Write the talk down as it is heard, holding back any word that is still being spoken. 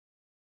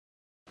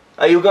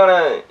Are you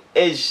gonna,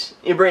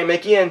 you bring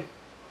Mickey in?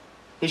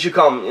 He should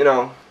come, you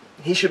know.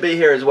 He should be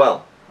here as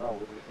well.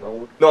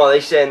 No, they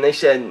said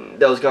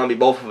there was gonna be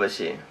both of us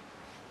here.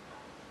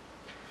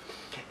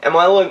 Am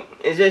I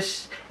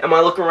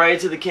looking right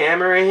into the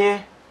camera right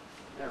here?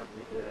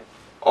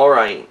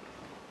 Alright.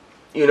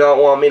 You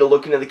don't want me to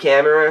look into the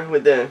camera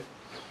with the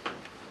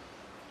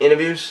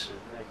interviews?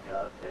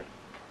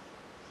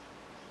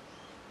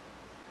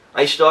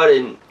 I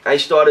started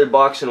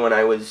boxing when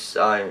I was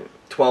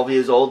 12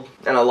 years old,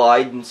 and I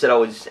lied and said I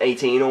was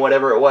 18 or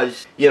whatever it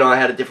was. You know, I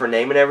had a different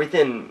name and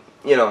everything.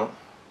 You know,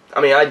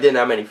 I mean, I didn't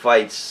have many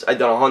fights. I'd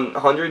done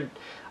 100,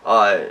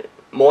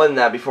 more than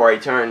that before I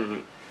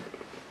turned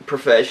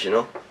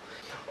professional.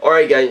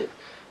 Alright guys,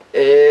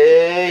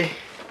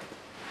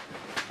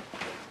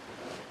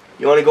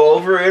 you want to go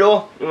over it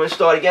all? You want to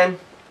start again?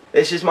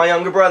 This is my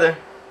younger brother.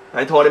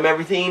 I taught him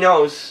everything he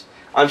knows.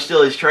 I'm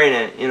still his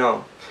trainer, you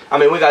know. I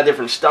mean, we got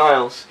different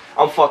styles.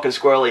 I'm fucking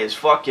squirrely as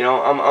fuck, you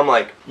know. I'm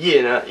like,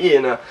 yeah,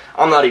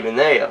 I'm not even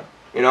there,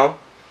 you know.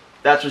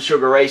 That's what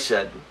Sugar Ray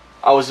said.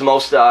 I was the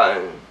most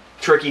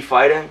tricky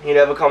fighter he'd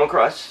ever come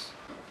across.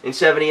 In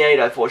 '78,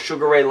 I fought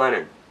Sugar Ray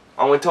Leonard.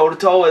 I went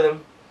toe-to-toe with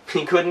him.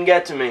 He couldn't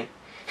get to me.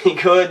 He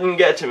couldn't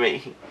get to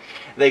me.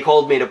 They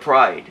called me the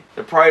Pride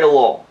of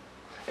Lowell.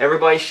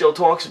 Everybody still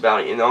talks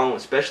about it, you know,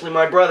 especially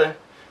my brother.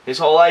 His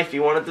whole life he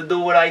wanted to do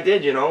what I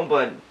did, you know,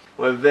 but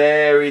we're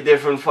very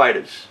different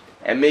fighters.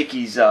 And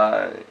Mickey's,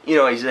 you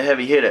know, he's a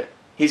heavy hitter.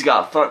 He's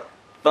got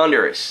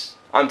thunderous,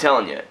 I'm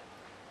telling you,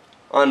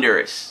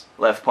 thunderous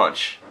left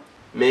punch.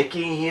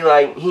 Mickey,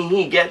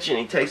 he gets you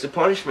and he takes the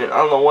punishment. I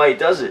don't know why he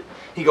does it.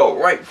 He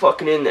go right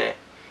fucking in there.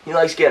 He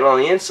likes getting on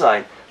the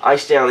inside. I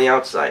stay on the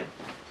outside.